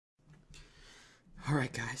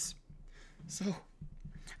Alright, guys. So,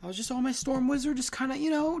 I was just on my Storm Wizard, just kind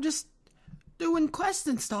of, just doing quests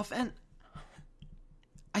and stuff, and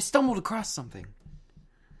I stumbled across something.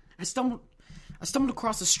 I stumbled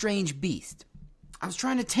across a strange beast. I was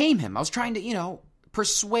trying to tame him. I was trying to,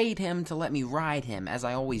 persuade him to let me ride him, as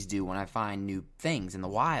I always do when I find new things in the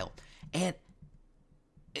wild. And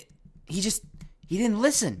he didn't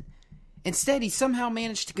listen. Instead, he somehow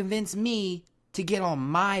managed to convince me to get on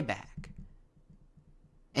my back.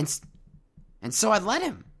 And so I let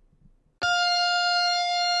him.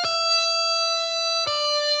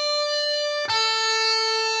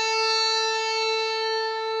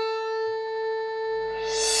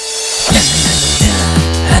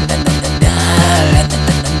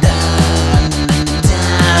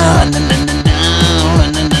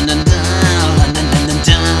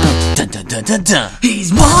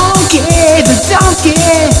 He's Wonky the donkey,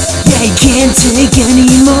 yeah, he can't take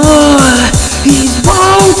anymore. He's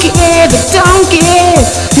Wonky the donkey,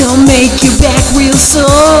 he'll make your back real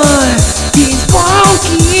sore. He's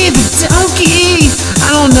Wonky the donkey,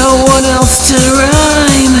 I don't know what else to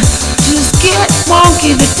rhyme. Just get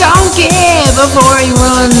Wonky the donkey before he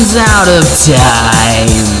runs out of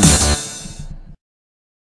time.